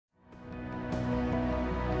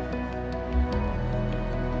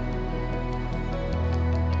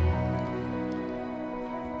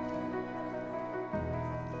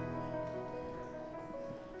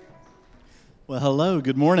Well, hello,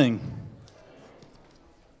 good morning.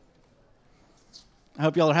 I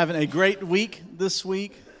hope y'all are having a great week this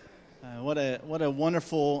week. What a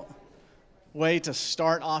wonderful way to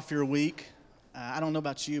start off your week. I don't know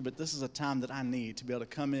about you, but this is a time that I need to be able to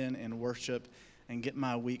come in and worship and get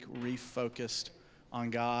my week refocused on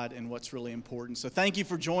God and what's really important. So thank you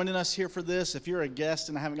for joining us here for this. If you're a guest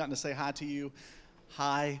and I haven't gotten to say hi to you,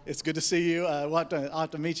 hi, it's good to see you. I'll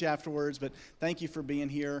have to meet you afterwards, but thank you for being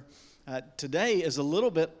here. Today is a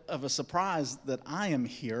little bit of a surprise that I am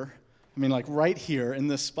here. I mean, like right here in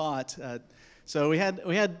this spot. So we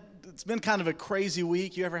had. It's been kind of a crazy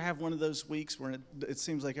week. You ever have one of those weeks where it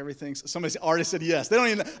seems like everything's? Somebody already said yes. I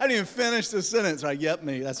didn't even finish the sentence. Right? Yep,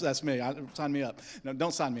 me. That's me. Sign me up. No,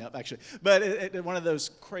 don't sign me up, actually. But one of those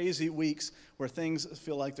crazy weeks where things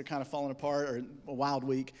feel like they're kind of falling apart, or a wild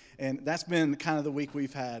week, and that's been kind of the week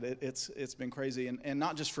we've had. It's been crazy, and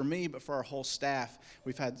not just for me, but for our whole staff.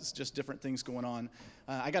 We've had just different things going on.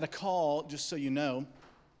 I got a call, just so you know.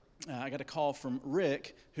 I got a call from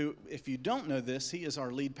Rick, who, if you don't know this, he is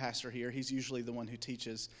our lead pastor here. He's usually the one who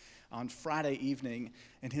teaches on Friday evening.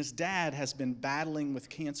 And his dad has been battling with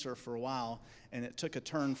cancer for a while, and it took a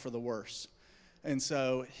turn for the worse. And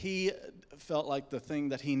so he felt like the thing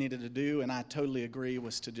that he needed to do, and I totally agree,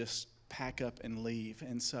 was to just pack up and leave.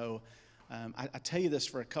 And so I tell you this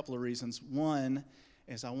for a couple of reasons. One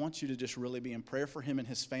is I want you to just really be in prayer for him and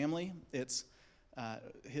his family.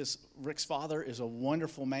 Rick's father is a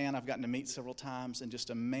wonderful man I've gotten to meet several times, and just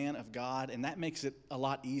a man of God, and that makes it a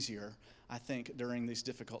lot easier, I think, during these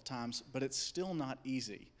difficult times, but it's still not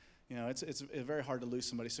easy. You know, it's very hard to lose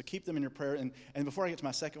somebody, so keep them in your prayer. And before I get to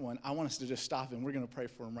my second one, I want us to just stop, and we're going to pray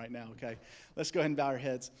for him right now, okay? Let's go ahead and bow our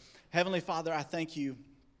heads. Heavenly Father, I thank you.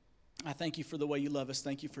 I thank you for the way you love us.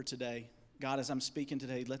 Thank you for today. God, as I'm speaking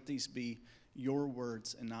today, let these be your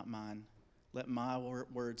words and not mine. Let my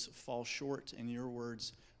words fall short and your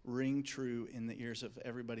words ring true in the ears of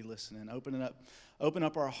everybody listening. Open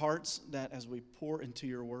up our hearts, that as we pour into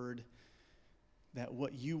your word, that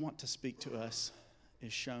what you want to speak to us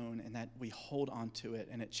is shown, and that we hold on to it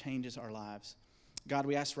and it changes our lives. God,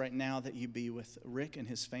 we ask right now that you be with Rick and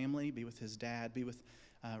his family, be with his dad, be with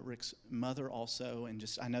Rick's mother also, and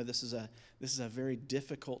I know this is a very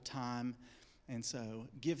difficult time. And so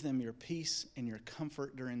give them your peace and your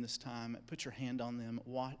comfort during this time. Put your hand on them.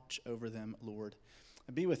 Watch over them, Lord.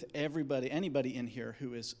 Be with anybody in here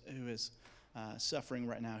who is suffering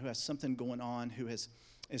right now, who has something going on, who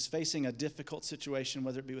is facing a difficult situation,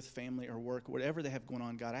 whether it be with family or work, whatever they have going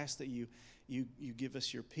on. God, I ask that you give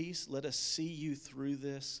us your peace. Let us see you through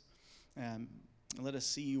this. Let us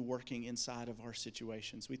see you working inside of our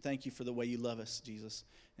situations. We thank you for the way you love us, Jesus.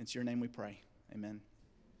 And it's your name we pray. Amen.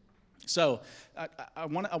 So I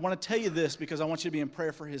want to tell you this because I want you to be in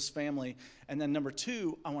prayer for his family. And then number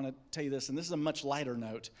two, I want to tell you this, and this is a much lighter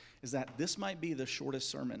note, is that this might be the shortest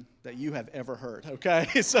sermon that you have ever heard, okay?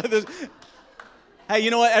 Hey, you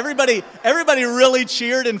know what? Everybody really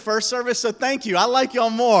cheered in first service, so thank you. I like y'all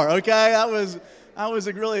more, okay? I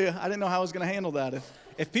didn't know how I was going to handle that.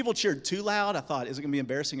 If people cheered too loud, I thought, is it going to be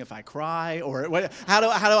embarrassing if I cry, or how do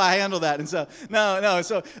I handle that? And so no.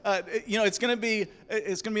 So it's going to be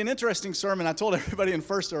an interesting sermon. I told everybody in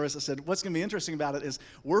first service, I said, what's going to be interesting about it is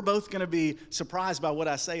we're both going to be surprised by what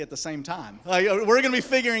I say at the same time. Like, we're going to be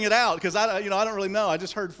figuring it out because I don't really know. I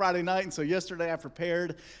just heard Friday night, and so yesterday I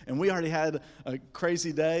prepared, and we already had a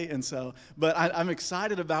crazy day, and so. But I'm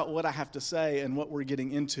excited about what I have to say and what we're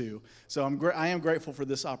getting into. So I am grateful for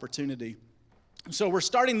this opportunity. So we're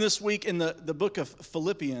starting this week in the book of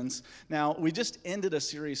Philippians. Now, we just ended a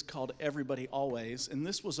series called Everybody Always, and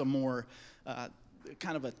this was a more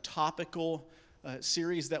kind of a topical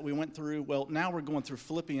series that we went through. Well, now we're going through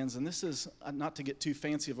Philippians, and this is, not to get too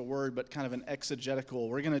fancy of a word, but kind of an exegetical.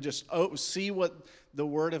 We're going to just see what the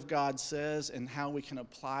Word of God says and how we can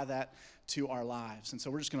apply that to our lives. And so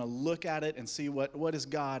we're just going to look at it and see what is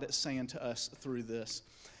God saying to us through this.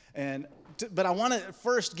 But I want to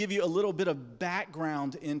first give you a little bit of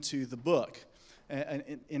background into the book and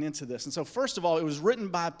into this. And so first of all, it was written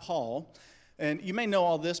by Paul. And you may know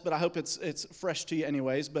all this, but I hope it's fresh to you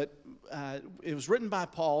anyways. But it was written by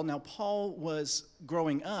Paul. Now, Paul was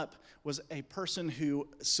growing up, was a person who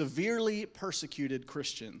severely persecuted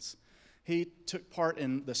Christians. He took part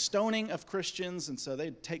in the stoning of Christians, and so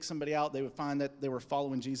they'd take somebody out. They would find that they were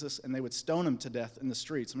following Jesus, and they would stone them to death in the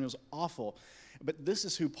streets. I mean, it was awful. But this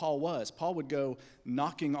is who Paul was. Paul would go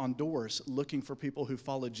knocking on doors looking for people who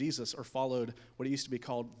followed Jesus or followed what used to be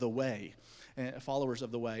called the way, followers of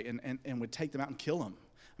the way, and would take them out and kill them.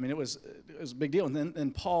 I mean, it was a big deal. And then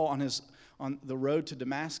Paul, on the road to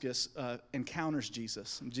Damascus, encounters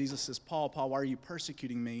Jesus. And Jesus says, Paul, why are you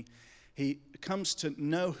persecuting me? He comes to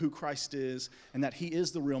know who Christ is and that he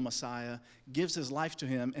is the real Messiah, gives his life to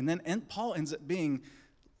him, and then Paul ends up being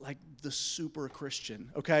like the super Christian,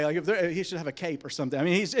 okay? Like he should have a cape or something. I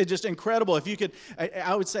mean, he's just incredible. If you could,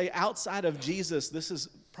 I would say outside of Jesus, this is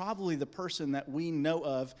probably the person that we know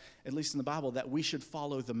of, at least in the Bible, that we should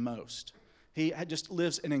follow the most. He just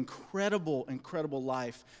lives an incredible, incredible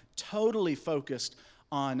life, totally focused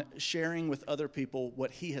on sharing with other people what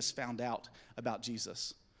he has found out about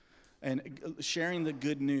Jesus and sharing the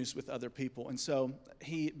good news with other people. And so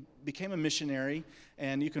he became a missionary,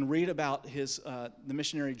 and you can read about the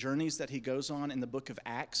missionary journeys that he goes on in the book of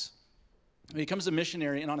Acts. He becomes a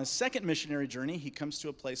missionary, and on his second missionary journey, he comes to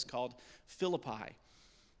a place called Philippi.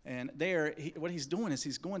 And there, what he's doing is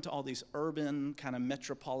he's going to all these urban, kind of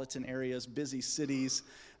metropolitan areas, busy cities,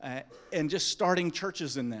 and just starting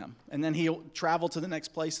churches in them. And then he'll travel to the next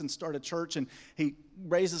place and start a church, and he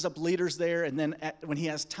raises up leaders there. And then when he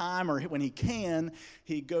has time or when he can,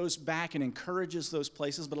 he goes back and encourages those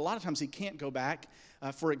places. But a lot of times he can't go back.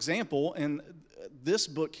 For example, in this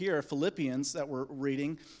book here, Philippians, that we're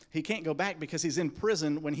reading, he can't go back because he's in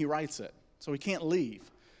prison when he writes it. So he can't leave.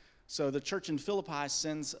 So the church in Philippi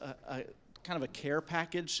sends a kind of a care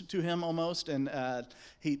package to him almost, and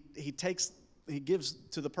he gives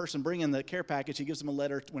to the person bringing the care package, he gives him a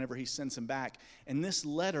letter whenever he sends him back. And this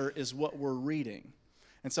letter is what we're reading.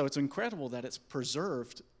 And so it's incredible that it's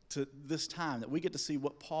preserved to this time, that we get to see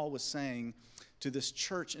what Paul was saying to this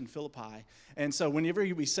church in Philippi. And so whenever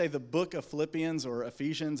we say the book of Philippians or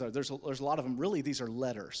Ephesians, or there's a lot of them, really these are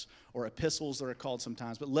letters or epistles that are called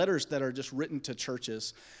sometimes, but letters that are just written to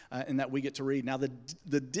churches and that we get to read. Now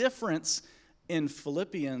the difference in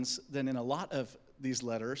Philippians than in a lot of these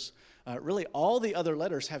letters, really all the other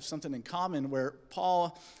letters have something in common where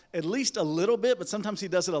Paul, at least a little bit, but sometimes he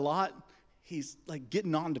does it a lot, he's like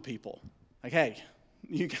getting on to people. Like, hey,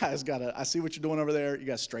 you guys I see what you're doing over there. You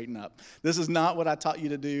guys straighten up. This is not what I taught you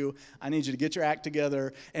to do. I need you to get your act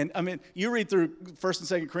together. And I mean, you read through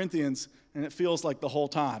 1st and 2nd Corinthians, and it feels like the whole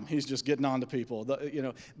time he's just getting on to people.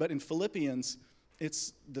 But in Philippians,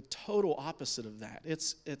 it's the total opposite of that.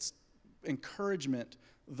 It's encouragement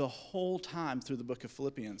the whole time through the book of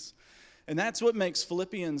Philippians. And that's what makes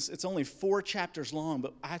Philippians, it's only 4 chapters long,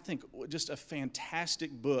 but I think just a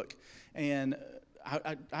fantastic book. And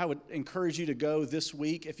I would encourage you to go this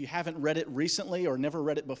week, if you haven't read it recently or never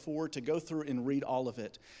read it before, to go through and read all of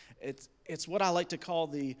it. It's what I like to call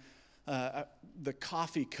the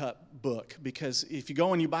coffee cup book, because if you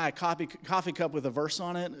go and you buy a coffee cup with a verse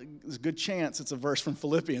on it, there's a good chance it's a verse from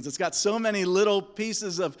Philippians. It's got so many little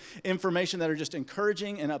pieces of information that are just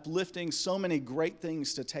encouraging and uplifting, so many great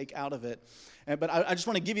things to take out of it. But I just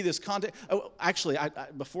want to give you this context. Oh, actually,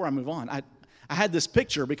 before I move on, I had this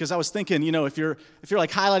picture because I was thinking, if you're like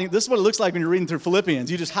highlighting, this is what it looks like when you're reading through Philippians.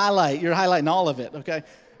 You just you're highlighting all of it, okay?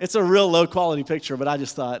 It's a real low quality picture, but I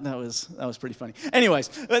just thought that was pretty funny. Anyways,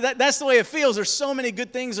 that's the way it feels. There's so many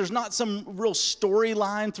good things. There's not some real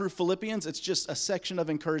storyline through Philippians. It's just a section of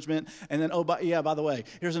encouragement. And then, by the way,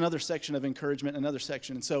 here's another section of encouragement, another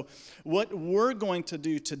section. And so what we're going to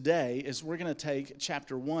do today is we're going to take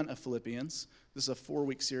chapter 1 of Philippians. This is a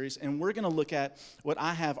 4-week series, and we're going to look at what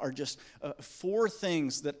I have are just 4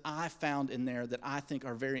 things that I found in there that I think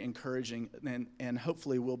are very encouraging and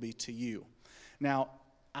hopefully will be to you. Now,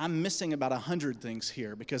 I'm missing about 100 things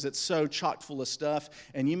here because it's so chock full of stuff,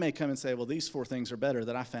 and you may come and say, well, these 4 things are better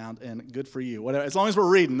that I found, and good for you. Whatever, as long as we're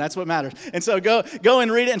reading, that's what matters. And so go and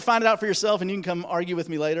read it and find it out for yourself, and you can come argue with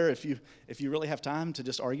me later if you really have time to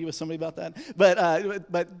just argue with somebody about that.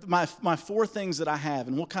 But my 4 things that I have,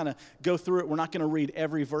 and we'll kind of go through it. We're not going to read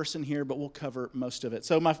every verse in here, but we'll cover most of it.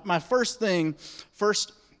 So my first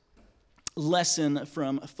lesson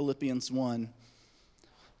from Philippians 1.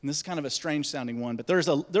 And this is kind of a strange sounding one, but there's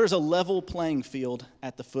a level playing field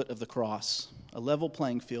at the foot of the cross. A level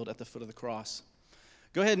playing field at the foot of the cross.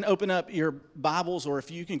 Go ahead and open up your Bibles, or if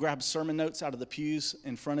you can grab sermon notes out of the pews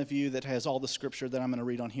in front of you that has all the scripture that I'm going to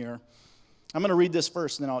read on here. I'm going to read this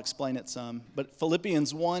first, and then I'll explain it some. But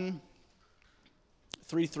Philippians 1,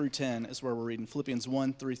 3 through 10 is where we're reading. Philippians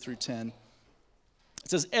 1, 3 through 10. It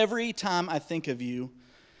says, "Every time I think of you,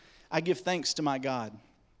 I give thanks to my God.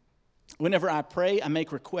 Whenever I pray, I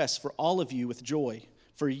make requests for all of you with joy,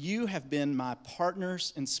 for you have been my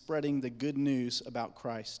partners in spreading the good news about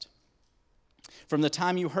Christ from the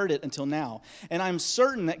time you heard it until now. And I'm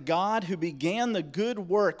certain that God, who began the good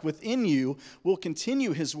work within you, will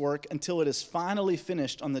continue his work until it is finally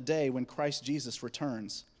finished on the day when Christ Jesus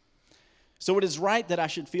returns. So it is right that I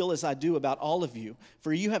should feel as I do about all of you,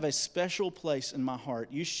 for you have a special place in my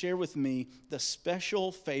heart. You share with me the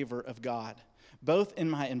special favor of God, both in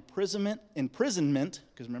my imprisonment,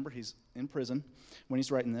 because remember, he's in prison when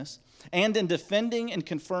he's writing this. And in defending and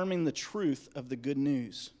confirming the truth of the good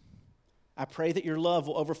news. I pray that your love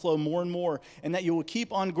will overflow more and more, and that you will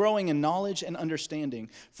keep on growing in knowledge and understanding.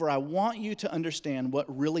 For I want you to understand what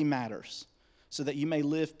really matters, so that you may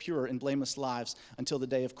live pure and blameless lives until the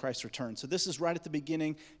day of Christ's return. So this is right at the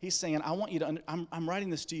beginning. He's saying, I want you to, I'm writing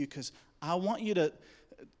this to you because I want you to,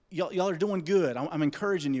 y'all are doing good. I'm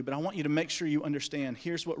encouraging you, but I want you to make sure you understand,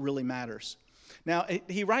 here's what really matters. Now,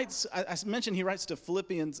 he writes, I mentioned he writes to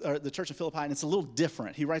Philippians, or the church of Philippi, and it's a little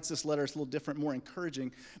different. He writes this letter, it's a little different, more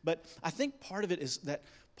encouraging. But I think part of it is that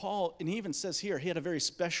Paul, and he even says here, he had a very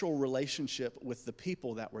special relationship with the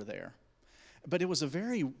people that were there. But it was a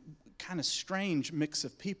very kind of strange mix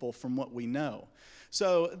of people from what we know.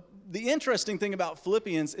 So the interesting thing about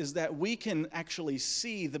Philippians is that we can actually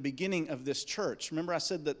see the beginning of this church. Remember I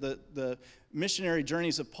said that the missionary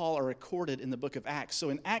journeys of Paul are recorded in the book of Acts. So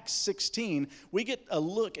in Acts 16, we get a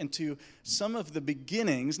look into some of the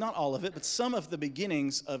beginnings, not all of it, but some of the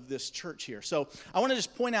beginnings of this church here. So I want to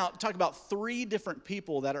just talk about 3 different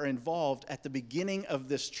people that are involved at the beginning of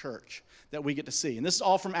this church that we get to see. And this is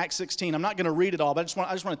all from Acts 16. I'm not going to read it all, but I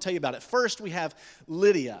just want to tell you about it. First, we have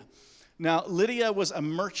Lydia. Now, Lydia was a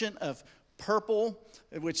merchant of purple,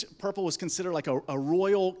 which purple was considered like a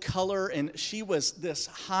royal color, and she was this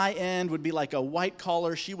high-end, would be like a white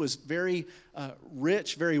collar. She was very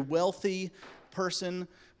rich, very wealthy person.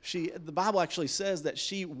 The Bible actually says that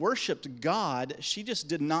she worshiped God. She just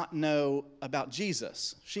did not know about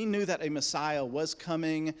Jesus. She knew that a Messiah was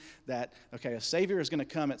coming, that, okay, a Savior is going to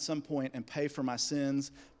come at some point and pay for my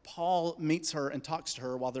sins. Paul meets her and talks to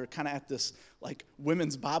her while they're kind of at this like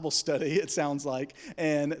women's Bible study, it sounds like,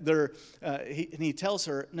 and he tells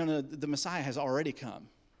her, no, the Messiah has already come.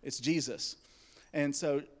 It's Jesus. And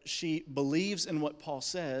so she believes in what Paul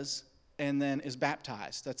says and then is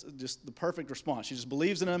baptized. That's just the perfect response. She just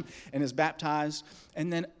believes in him and is baptized.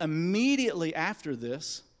 And then immediately after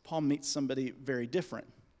this, Paul meets somebody very different.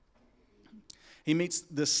 He meets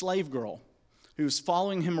this slave girl who's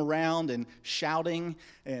following him around and shouting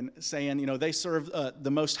and saying, they serve the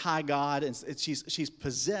Most High God, and she's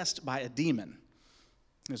possessed by a demon,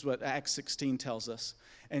 is what Acts 16 tells us.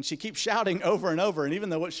 And she keeps shouting over and over, and even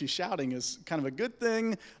though what she's shouting is kind of a good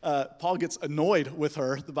thing, Paul gets annoyed with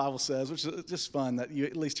her, the Bible says, which is just fun that you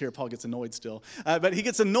at least hear Paul gets annoyed still. But he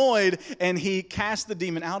gets annoyed, and he casts the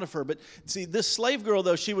demon out of her. But see, this slave girl,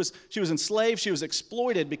 though, she was enslaved, she was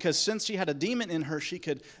exploited, because since she had a demon in her,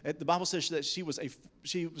 the Bible says that she was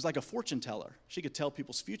like a fortune teller. She could tell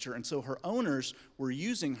people's future, and so her owners were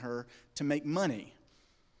using her to make money.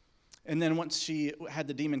 And then once she had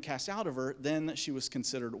the demon cast out of her, then she was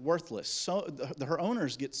considered worthless. So her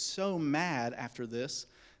owners get so mad after this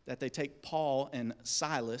that they take Paul and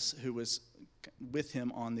Silas, who was with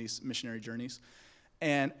him on these missionary journeys,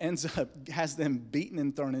 and has them beaten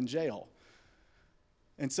and thrown in jail.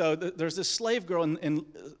 And so there's this slave girl, and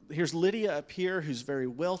here's Lydia up here, who's very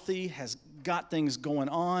wealthy, has got things going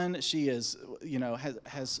on. She is,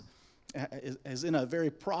 is in a very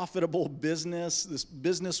profitable business, this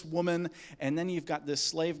businesswoman, and then you've got this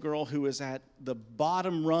slave girl who is at the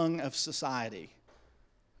bottom rung of society,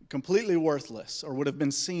 completely worthless, or would have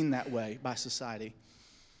been seen that way by society.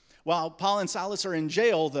 While Paul and Silas are in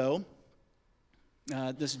jail, though,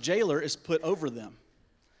 this jailer is put over them.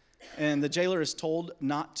 And the jailer is told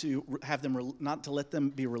not to let them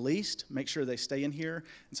be released, make sure they stay in here.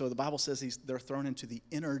 And so the Bible says they're thrown into the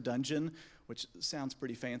inner dungeon, which sounds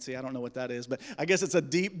pretty fancy. I don't know what that is, but I guess it's a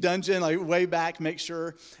deep dungeon, like way back, make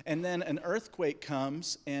sure. And then an earthquake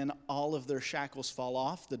comes, and all of their shackles fall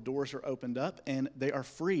off. The doors are opened up, and they are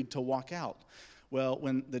freed to walk out. Well,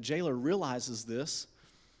 when the jailer realizes this,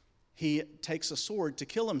 he takes a sword to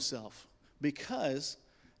kill himself, because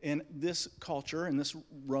in this culture, in this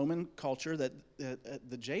Roman culture, that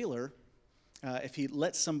the jailer, if he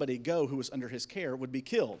let somebody go who was under his care, would be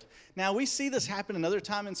killed. Now, we see this happen another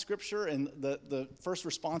time in Scripture, and the first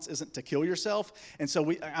response isn't to kill yourself. And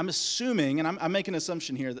so I'm assuming, and I'm making an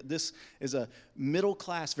assumption here, that this is a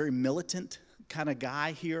middle-class, very militant kind of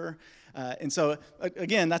guy here. And so,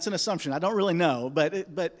 again, that's an assumption. I don't really know. But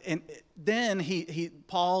then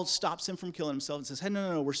Paul stops him from killing himself and says, hey,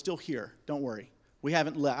 no, we're still here. Don't worry. We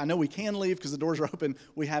haven't left. I know we can leave because the doors are open.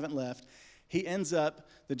 We haven't left. He ends up,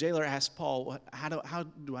 the jailer asks Paul, how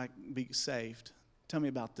do I be saved? Tell me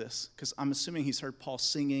about this. Because I'm assuming he's heard Paul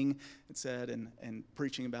singing, it said, and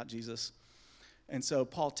preaching about Jesus. And so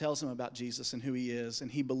Paul tells him about Jesus and who he is,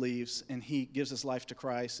 and he believes, and he gives his life to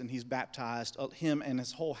Christ, and he's baptized. Him and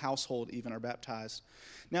his whole household even are baptized.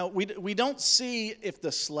 Now, we don't see if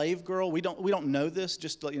the slave girl, we don't know this,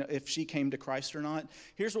 just if she came to Christ or not.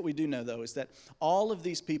 Here's what we do know, though, is that all of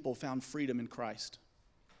these people found freedom in Christ.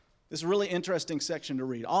 This is a really interesting section to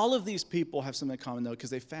read. All of these people have something in common, though, because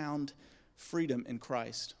they found freedom in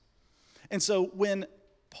Christ. And so when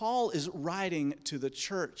Paul is writing to the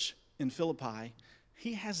church in Philippi,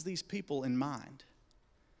 he has these people in mind.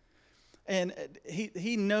 And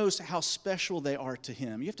he knows how special they are to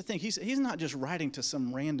him. You have to think, he's not just writing to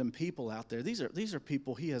some random people out there. These are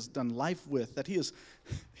people he has done life with, that he's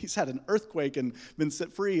had an earthquake and been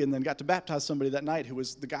set free and then got to baptize somebody that night who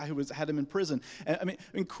was the guy who had him in prison. And, I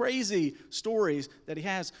mean, crazy stories that he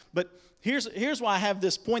has. But here's why I have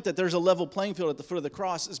this point that there's a level playing field at the foot of the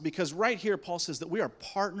cross, is because right here Paul says that we are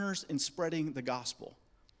partners in spreading the gospel.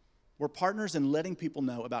 We're partners in letting people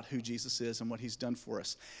know about who Jesus is and what he's done for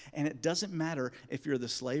us. And it doesn't matter if you're the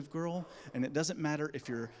slave girl, and it doesn't matter if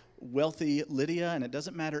you're wealthy Lydia, and it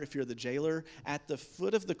doesn't matter if you're the jailer. At the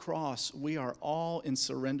foot of the cross, we are all in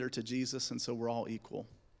surrender to Jesus, and so we're all equal.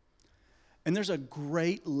 And there's a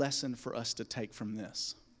great lesson for us to take from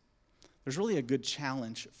this. There's really a good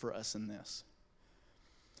challenge for us in this.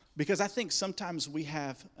 Because I think sometimes we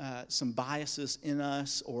have some biases in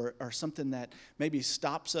us or something that maybe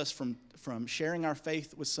stops us from sharing our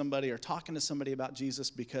faith with somebody or talking to somebody about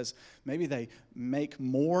Jesus, because maybe they make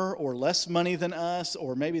more or less money than us,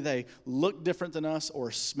 or maybe they look different than us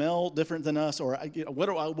or smell different than us, or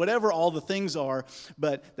whatever all the things are,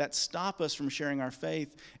 but that stop us from sharing our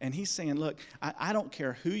faith. And he's saying, look, I don't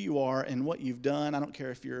care who you are and what you've done. I don't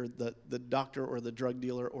care if you're the doctor or the drug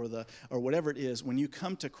dealer or whatever it is. When you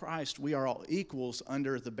come to Christ, we are all equals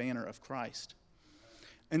under the banner of Christ.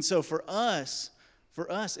 And so for us,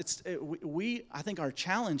 I think our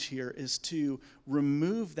challenge here is to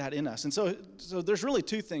remove that in us. And so there's really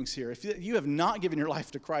two things here. If you have not given your life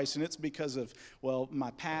to Christ, and it's because of, my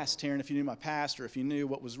past, Taryn, if you knew my past, or if you knew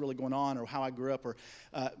what was really going on, or how I grew up, or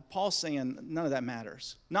Paul's saying none of that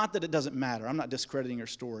matters. Not that it doesn't matter. I'm not discrediting your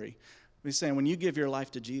story. He's saying when you give your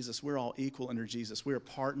life to Jesus, we're all equal under Jesus. We are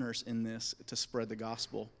partners in this to spread the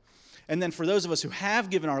gospel. And then for those of us who have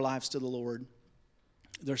given our lives to the Lord,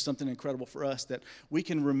 there's something incredible for us, that we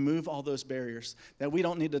can remove all those barriers, that we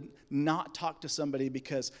don't need to not talk to somebody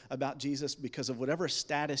about Jesus because of whatever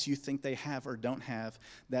status you think they have or don't have,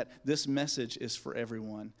 that this message is for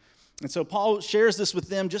everyone. And so Paul shares this with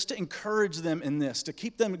them just to encourage them in this, to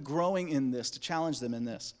keep them growing in this, to challenge them in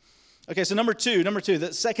this. Okay, so number two,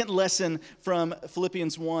 the second lesson from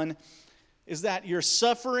Philippians 1 is that your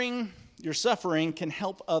suffering can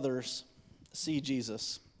help others see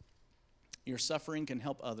Jesus. Your suffering can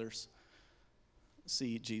help others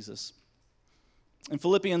see Jesus. In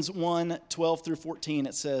Philippians 1, 12 through 14,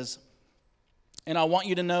 it says, "And I want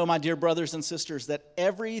you to know, my dear brothers and sisters, that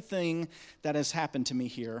everything that has happened to me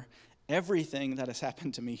here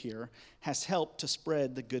has helped to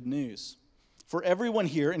spread the good news. For everyone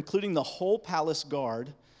here, including the whole palace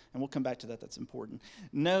guard," and we'll come back to that, that's important,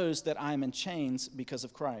 "knows that I am in chains because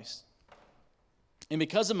of Christ. And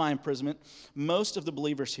because of my imprisonment, most of the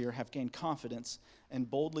believers here have gained confidence and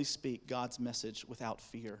boldly speak God's message without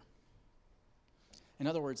fear." In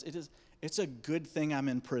other words, it's a good thing I'm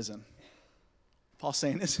in prison. Paul's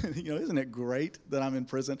saying, isn't it great that I'm in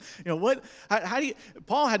prison?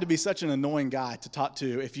 Paul had to be such an annoying guy to talk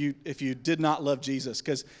to if you did not love Jesus,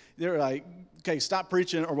 because they're like, okay, stop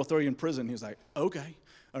preaching or we'll throw you in prison. He was like, okay.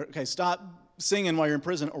 Or, okay, stop singing while you're in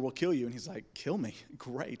prison or we'll kill you. And he's like, kill me.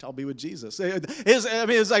 Great, I'll be with Jesus.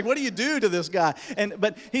 It's like, what do you do to this guy?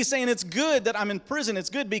 But he's saying it's good that I'm in prison.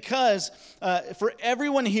 It's good because for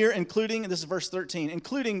everyone here, including, this is verse 13,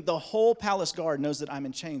 including the whole palace guard knows that I'm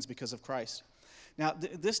in chains because of Christ. Now,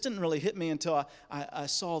 this didn't really hit me until I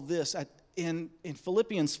saw this in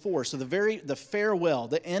Philippians 4. So the farewell,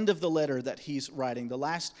 the end of the letter that he's writing, the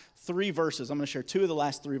last 3 verses. I'm going to share 2 of the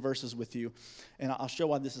last 3 verses with you, and I'll show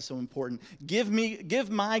why this is so important. Give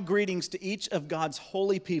my greetings to each of God's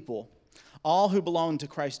holy people, all who belong to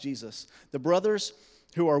Christ Jesus. The brothers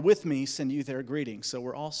who are with me send you their greetings. So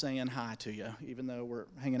we're all saying hi to you, even though we're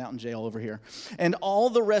hanging out in jail over here. And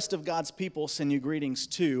all the rest of God's people send you greetings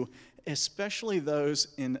too, especially those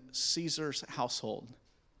in Caesar's household.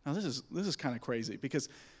 Now this is kind of crazy, because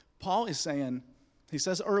Paul is saying, he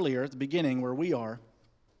says earlier at the beginning where we are,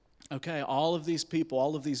 okay, all of these people,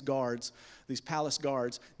 all of these guards, these palace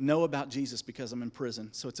guards, know about Jesus because I'm in prison.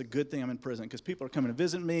 So it's a good thing I'm in prison, because people are coming to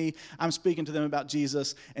visit me. I'm speaking to them about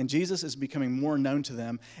Jesus, and Jesus is becoming more known to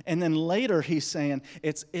them. And then later he's saying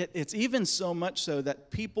it's even so much so that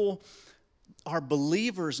people are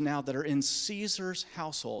believers now that are in Caesar's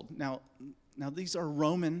household. Now these are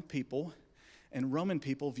Roman people, and Roman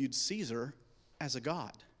people viewed Caesar as a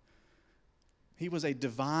god. He was a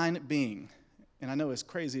divine being. And I know as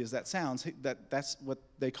crazy as that sounds, that's what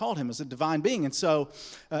they called him, as a divine being. And so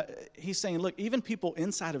he's saying, look, even people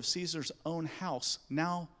inside of Caesar's own house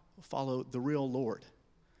now follow the real Lord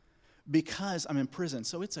because I'm in prison.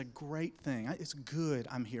 So it's a great thing. It's good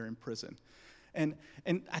I'm here in prison. And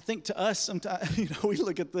I think to us, sometimes, we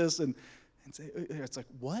look at this and say, it's like,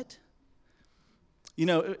 what?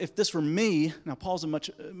 If this were me, now Paul's a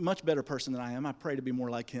much better person than I am. I pray to be more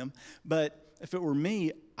like him. But if it were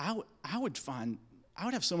me, I would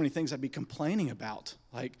have so many things I'd be complaining about.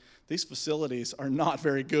 Like, these facilities are not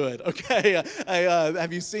very good, okay?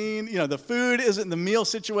 Have you seen, the food the meal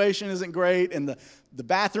situation isn't great, and the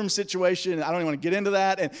bathroom situation, I don't even want to get into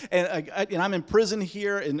that. And I'm in prison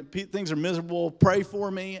here, and things are miserable. Pray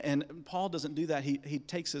for me. And Paul doesn't do that. He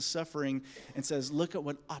takes his suffering and says, look at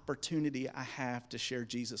what opportunity I have to share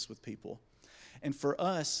Jesus with people. And for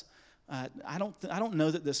us, I don't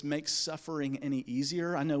know that this makes suffering any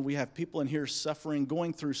easier. I know we have people in here suffering,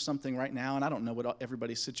 going through something right now, and I don't know what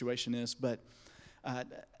everybody's situation is, but I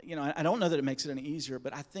don't know that it makes it any easier.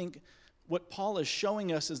 But I think what Paul is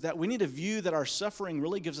showing us is that we need to view that our suffering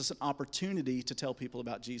really gives us an opportunity to tell people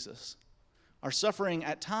about Jesus. Our suffering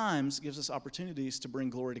at times gives us opportunities to bring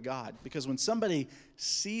glory to God, because when somebody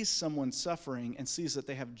sees someone suffering and sees that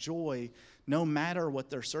they have joy no matter what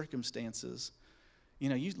their circumstances,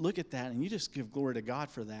 you look at that and you just give glory to God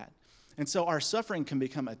for that. And so our suffering can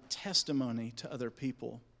become a testimony to other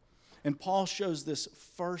people. And Paul shows this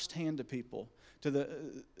firsthand to people, to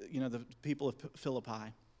the people of Philippi.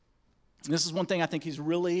 And this is one thing I think he's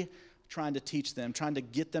really trying to teach them, trying to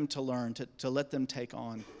get them to learn, to let them take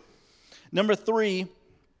on. Number three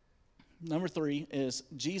is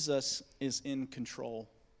Jesus is in control.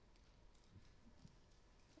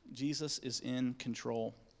 Jesus is in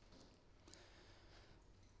control.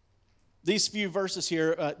 These few verses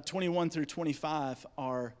here, 21 through 25,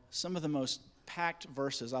 are some of the most packed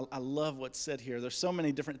verses. I love what's said here. There's so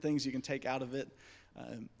many different things you can take out of it,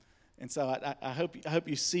 and so I hope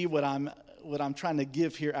you see what I'm trying to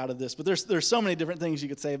give here out of this. But there's so many different things you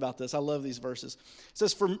could say about this. I love these verses. It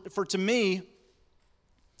says, "For to me,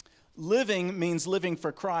 living means living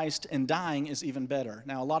for Christ, and dying is even better."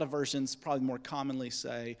 Now, a lot of versions probably more commonly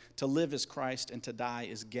say, "To live is Christ, and to die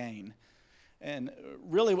is gain." And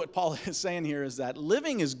really what Paul is saying here is that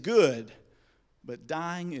living is good, but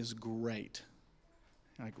dying is great.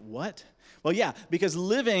 You're like, what? Well, yeah, because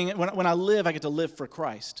living, when I live, I get to live for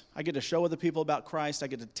Christ. I get to show other people about Christ. I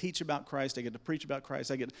get to teach about Christ. I get to preach about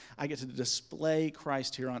Christ. I get to display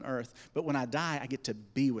Christ here on earth. But when I die, I get to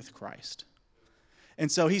be with Christ.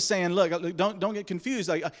 And so he's saying, look, don't get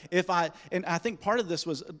confused. And I think part of this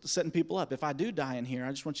was setting people up. If I do die in here,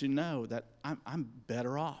 I just want you to know that I'm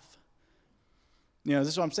better off. This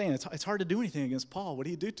is what I'm saying. It's hard to do anything against Paul. What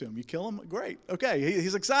do you do to him? You kill him? Great. Okay,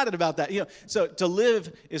 he's excited about that. So to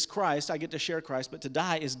live is Christ. I get to share Christ. But to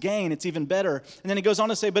die is gain. It's even better. And then he goes on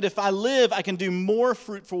to say, but if I live, I can do more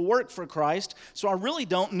fruitful work for Christ. So I really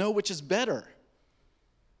don't know which is better.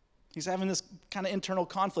 He's having this kind of internal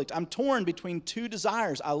conflict. I'm torn between two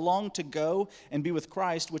desires. I long to go and be with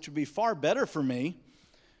Christ, which would be far better for me.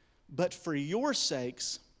 But for your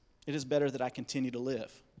sakes, it is better that I continue to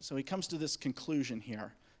live. So he comes to this conclusion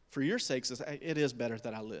here. For your sakes, it is better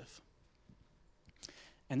that I live.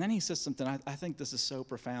 And then he says something, I think this is so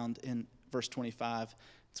profound in verse 25.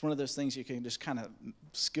 It's one of those things you can just kind of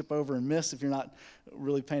skip over and miss if you're not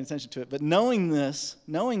really paying attention to it. But knowing this,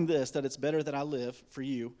 that it's better that I live for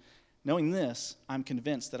you, knowing this, I'm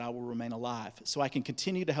convinced that I will remain alive, so I can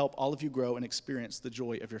continue to help all of you grow and experience the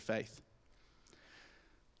joy of your faith.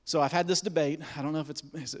 So I've had this debate. I don't know if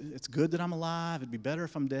it's good that I'm alive. It'd be better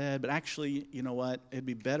if I'm dead. But actually, you know what? It'd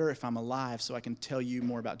be better if I'm alive so I can tell you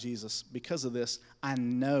more about Jesus. Because of this, I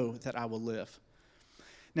know that I will live.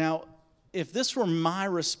 Now, if this were my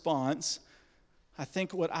response, I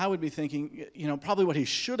think what I would be thinking, probably what he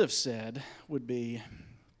should have said would be,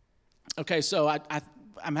 okay, so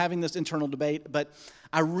I'm having this internal debate, but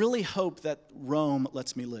I really hope that Rome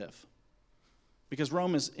lets me live. Because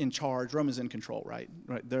Rome is in charge, Rome is in control, right?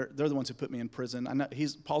 They're the ones who put me in prison. I know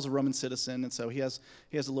Paul's a Roman citizen, and so he has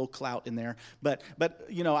a little clout in there. But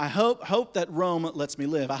I hope that Rome lets me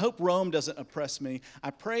live. I hope Rome doesn't oppress me.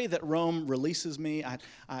 I pray that Rome releases me.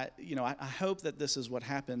 I hope that this is what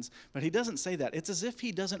happens. But he doesn't say that. It's as if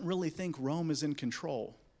he doesn't really think Rome is in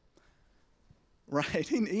control. Right?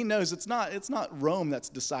 He knows it's not Rome that's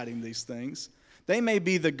deciding these things. They may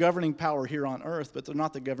be the governing power here on earth, but they're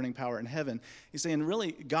not the governing power in heaven. He's saying,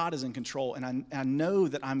 really, God is in control, and I know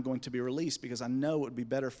that I'm going to be released because I know it would be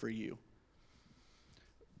better for you.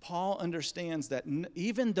 Paul understands that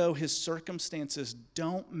even though his circumstances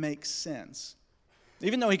don't make sense,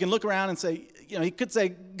 even though he can look around and say, he could say,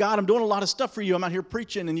 God, I'm doing a lot of stuff for you. I'm out here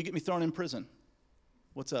preaching, and you get me thrown in prison.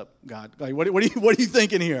 What's up, God? Like, what are you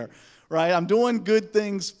thinking here? Right? I'm doing good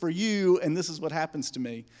things for you, and this is what happens to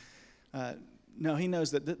me. No, he knows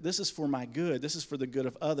that this is for my good. This is for the good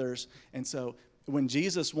of others. And so when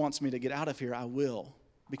Jesus wants me to get out of here, I will,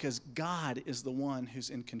 because God is the one who's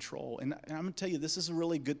in control. And I'm going to tell you, this is a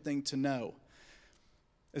really good thing to know.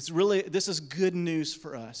 This is good news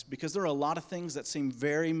for us, because there are a lot of things that seem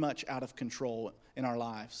very much out of control in our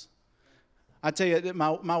lives. I tell you,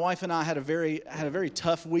 my wife and I had a very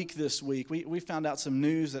tough week this week. We found out some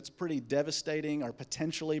news that's pretty devastating, or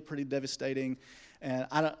potentially pretty devastating. And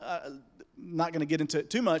I'm not going to get into it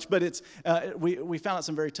too much, but we found out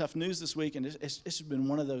some very tough news this week, and it's just been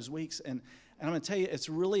one of those weeks. And I'm going to tell you, it's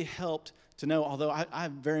really helped to know, although I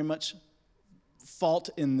have very much fault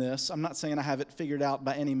in this. I'm not saying I have it figured out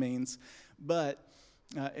by any means, but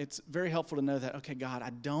it's very helpful to know that, okay, God, I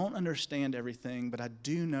don't understand everything, but I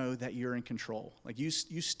do know that you're in control. Like you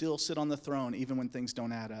still sit on the throne even when things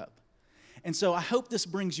don't add up. And so I hope this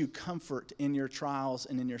brings you comfort in your trials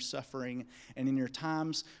and in your suffering and in your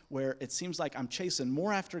times where it seems like I'm chasing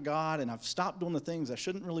more after God, and I've stopped doing the things I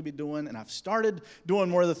shouldn't really be doing, and I've started doing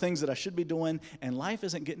more of the things that I should be doing, and life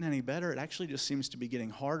isn't getting any better. It actually just seems to be getting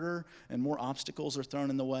harder, and more obstacles are thrown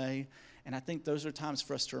in the way. And I think those are times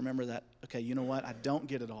for us to remember that, okay, you know what? I don't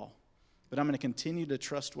get it all, but I'm going to continue to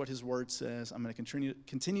trust what his word says. I'm going to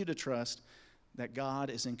continue to trust that God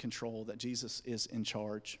is in control, that Jesus is in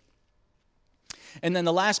charge. And then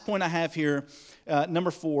the last point I have here,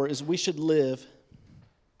 number 4, is we should live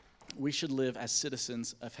as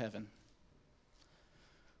citizens of heaven.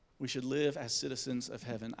 We should live as citizens of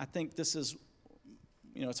heaven. I think this is,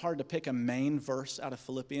 it's hard to pick a main verse out of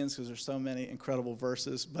Philippians because there's so many incredible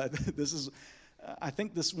verses, but I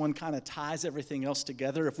think this one kind of ties everything else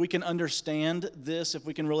together. If we can understand this, if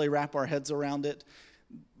we can really wrap our heads around it,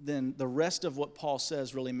 then the rest of what Paul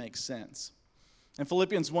says really makes sense. In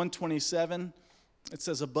Philippians 1:27, it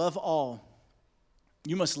says, above all,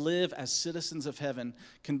 you must live as citizens of heaven,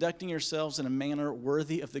 conducting yourselves in a manner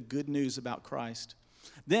worthy of the good news about Christ.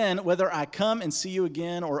 Then, whether I come and see you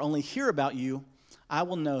again or only hear about you, I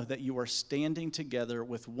will know that you are standing together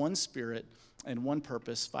with one spirit and one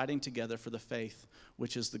purpose, fighting together for the faith,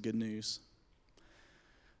 which is the good news.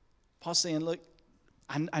 Paul's saying, look,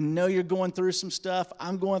 I know you're going through some stuff.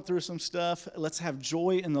 I'm going through some stuff. Let's have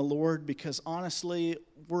joy in the Lord, because honestly,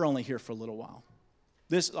 we're only here for a little while.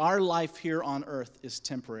 Our life here on earth is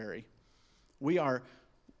temporary.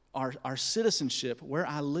 Our citizenship, where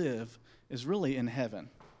I live, is really in heaven.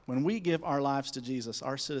 When we give our lives to Jesus,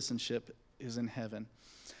 our citizenship is in heaven.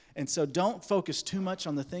 And so don't focus too much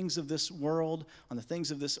on the things of this world, on the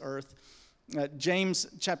things of this earth. James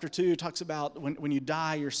chapter 2 talks about when you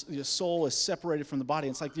die, your soul is separated from the body.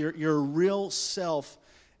 It's like your real self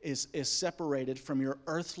is separated from your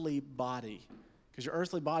earthly body, because your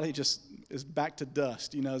earthly body just is back to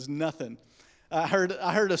dust. Is nothing. I heard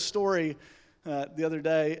a story the other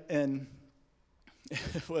day, and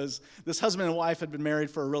it was this husband and wife had been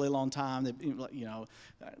married for a really long time.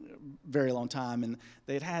 Very long time, and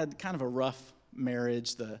they'd had kind of a rough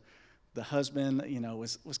marriage. The husband,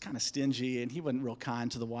 was kind of stingy, and he wasn't real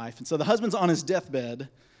kind to the wife. And so the husband's on his deathbed,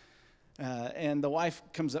 and the wife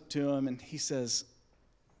comes up to him, and he says,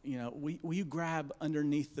 will you grab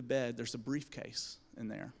underneath the bed? There's a briefcase in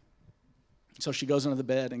there. So she goes under the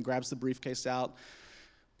bed and grabs the briefcase out,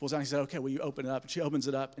 pulls out, and he said, okay, will you open it up? And she opens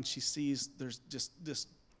it up, and she sees there's just this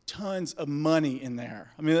tons of money in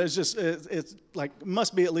there. I mean, it's like,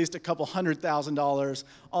 must be at least a couple $100,000,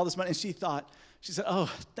 all this money. And she said,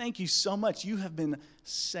 oh, thank you so much. You have been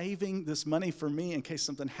saving this money for me in case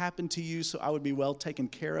something happened to you, so I would be well taken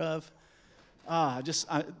care of.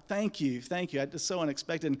 Thank you. It's so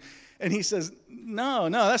unexpected. And he says, no,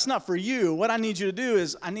 that's not for you. What I need you to do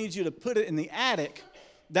is I need you to put it in the attic.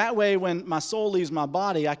 That way, when my soul leaves my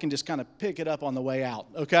body, I can just kind of pick it up on the way out,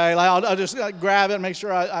 okay? I'll just grab it and make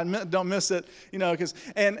sure I don't miss it,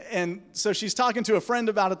 and so she's talking to a friend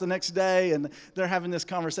about it the next day, and they're having this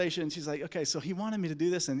conversation. She's like, okay, so he wanted me to do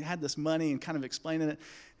this, and he had this money, and kind of explaining it.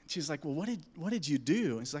 And she's like, well, what did you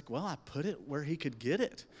do? And he's like, well, I put it where he could get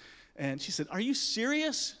it. And she said, are you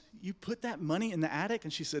serious? You put that money in the attic?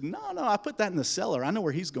 And she said, no, I put that in the cellar. I know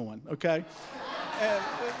where he's going, okay?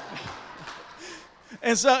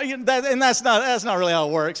 And so that's not really how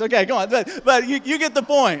it works. Okay, go on. But you get the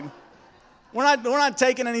point. We're not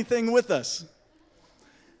taking anything with us.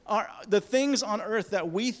 The things on earth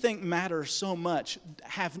that we think matter so much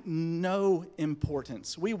have no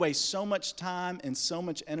importance. We waste so much time and so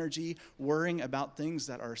much energy worrying about things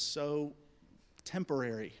that are so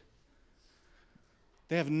temporary.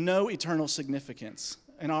 They have no eternal significance.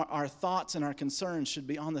 And our thoughts and our concerns should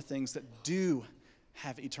be on the things that do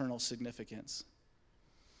have eternal significance.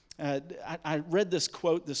 I read this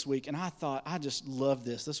quote this week, and I thought, I just love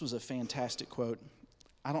this. This was a fantastic quote.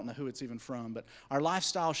 I don't know who it's even from, but our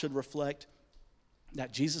lifestyle should reflect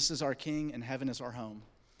that Jesus is our King and heaven is our home.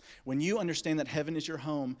 When you understand that heaven is your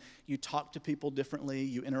home, you talk to people differently,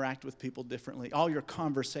 you interact with people differently. All your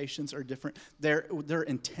conversations are different. They're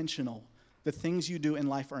intentional. The things you do in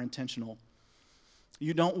life are intentional.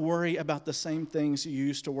 You don't worry about the same things you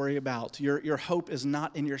used to worry about. Your hope is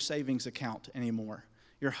not in your savings account anymore.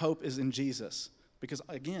 Your hope is in Jesus. Because,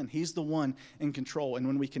 again, he's the one in control. And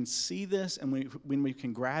when we can see this and when we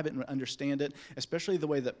can grab it and understand it, especially the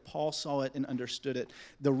way that Paul saw it and understood it,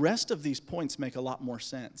 the rest of these points make a lot more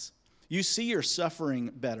sense. You see your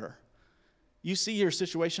suffering better. You see your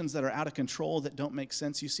situations that are out of control that don't make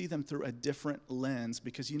sense. You see them through a different lens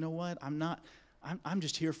because you know what? I'm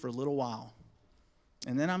just here for a little while.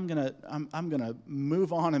 And then I'm gonna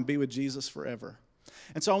move on and be with Jesus forever.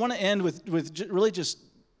 And so I want to end with really just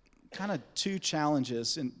kind of two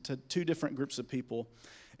challenges to two different groups of people.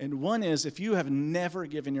 And one is if you have never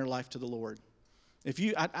given your life to the Lord.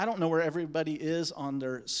 I don't know where everybody is on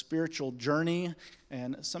their spiritual journey,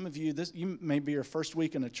 and some of you, you may be your first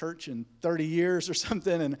week in a church in 30 years or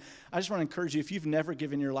something, and I just want to encourage you, if you've never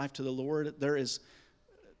given your life to the Lord, there is,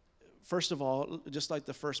 first of all, just like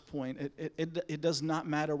the first point, it does not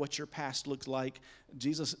matter what your past looks like.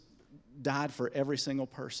 Jesus died for every single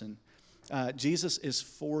person. Jesus is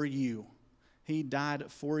for you. He died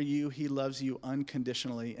for you. He loves you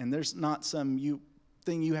unconditionally. And there's not some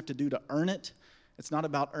thing you have to do to earn it. It's not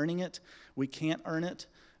about earning it. We can't earn it.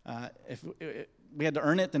 If we had to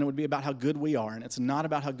earn it, then it would be about how good we are. And it's not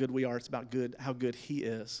about how good we are. It's about how good he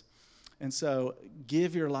is. And so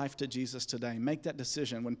give your life to Jesus today. Make that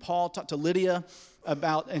decision. When Paul talked to Lydia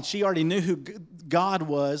and she already knew who God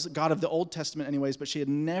was, God of the Old Testament anyways, but she had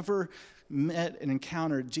never met and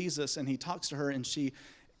encountered Jesus, and he talks to her and she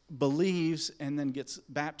believes and then gets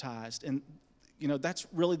baptized. And that's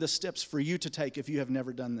really the steps for you to take if you have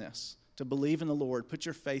never done this, to believe in the Lord, put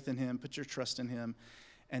your faith in him, put your trust in him,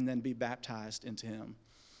 and then be baptized into him.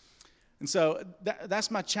 And so that's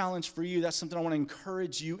my challenge for you. That's something I want to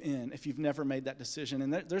encourage you in if you've never made that decision.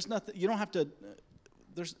 And there's nothing, you don't have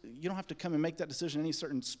to come and make that decision in any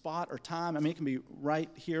certain spot or time. I mean, it can be right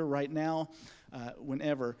here, right now,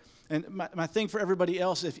 whenever. And my thing for everybody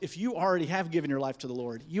else, if you already have given your life to the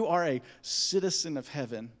Lord, you are a citizen of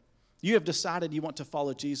heaven. You have decided you want to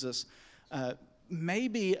follow Jesus.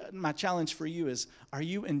 Maybe my challenge for you is, are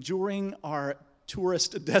you enjoying our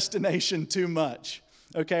tourist destination too much?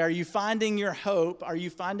 Okay, are you finding your hope? Are you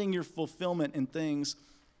finding your fulfillment in things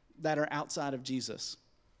that are outside of Jesus?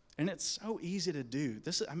 And it's so easy to do.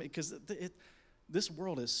 Because this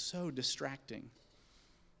world is so distracting.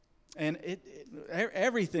 And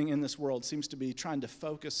everything in this world seems to be trying to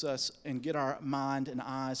focus us and get our mind and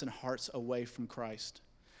eyes and hearts away from Christ.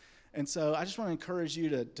 And so I just want to encourage you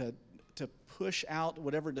to push out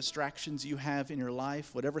whatever distractions you have in your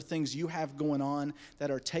life, whatever things you have going on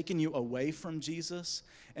that are taking you away from Jesus.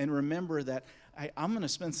 And remember that I'm going to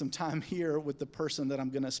spend some time here with the person that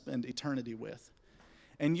I'm going to spend eternity with.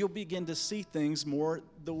 And you'll begin to see things more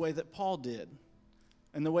the way that Paul did,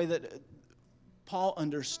 and the way that Paul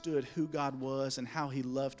understood who God was and how he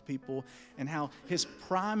loved people, and how his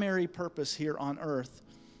primary purpose here on earth,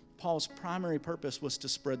 Paul's primary purpose was to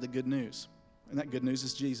spread the good news. And that good news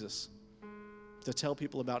is Jesus, to tell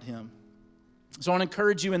people about him. So I want to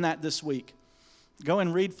encourage you in that this week. Go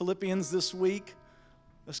and read Philippians this week.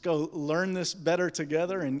 Let's go learn this better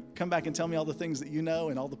together and come back and tell me all the things that you know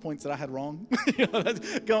and all the points that I had wrong.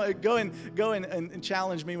 Go and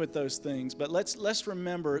challenge me with those things. But let's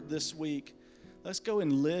remember this week, let's go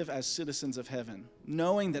and live as citizens of heaven,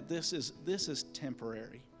 knowing that this is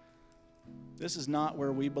temporary. This is not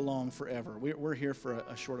where we belong forever. We're here for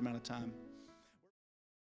a short amount of time.